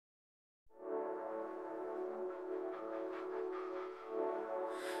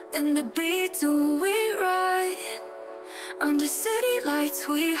In the beat do we ride, under city lights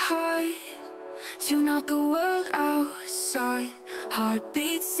we hide. Tune out the world outside,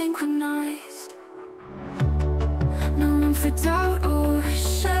 heartbeats synchronized. No room for doubt or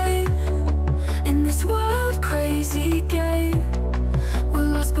shame, in this world crazy game. We're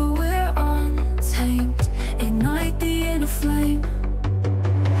lost but we're untamed, ignite the inner flame.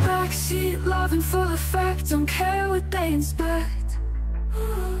 Backseat, love in full effect, don't care what they inspect.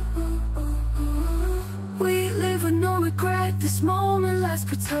 We live with no regret, this moment let's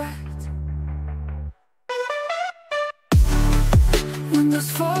protect. Windows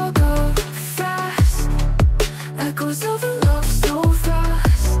fog up fast, echoes of a love so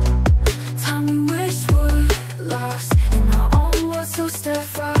fast. Time we wish would last, in our own world so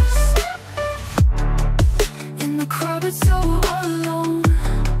steadfast. In the crowd but so all alone,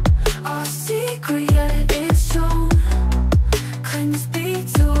 our secret yet it's shown. Claim this beat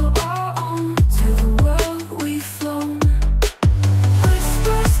to our own, to the world we've flown.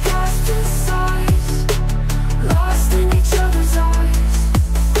 Whispers cast in sighs, lost in each other's eyes.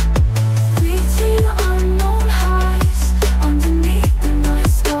 Reaching unknown heights, underneath the night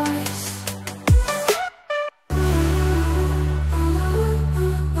skies.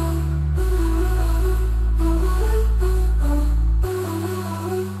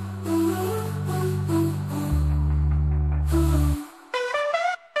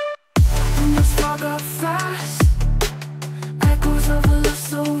 Windows fog up fast, echoes of a love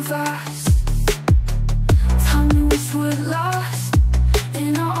so vast. Time we wish would last,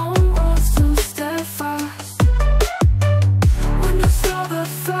 in our own world so steadfast. Windows fog up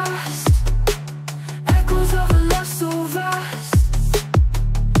fast, echoes of a love so vast.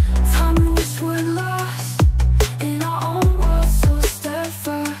 Time we wish would last, in our own world so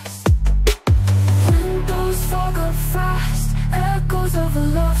steadfast. Windows fog up fast, echoes of a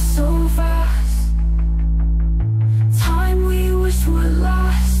love so vast. Time we wish would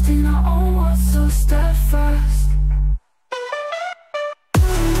last, in our own world so steadfast.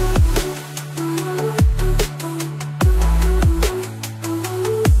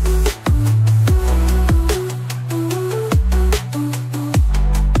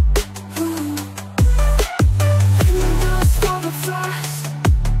 Windows fog up fast,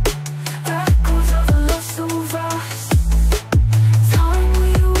 echoes of a love so vast. Time we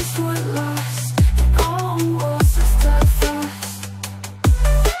wish would last, in our own world so steadfast.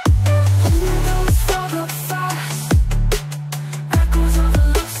 Windows fog up fast, echoes of a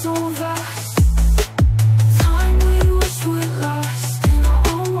love so vast. Time we wish would last, in our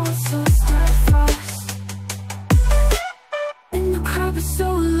own world so steadfast. In the crowd but so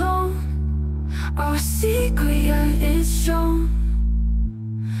alone, our secret yet is shown.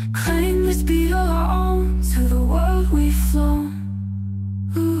 Claim this beat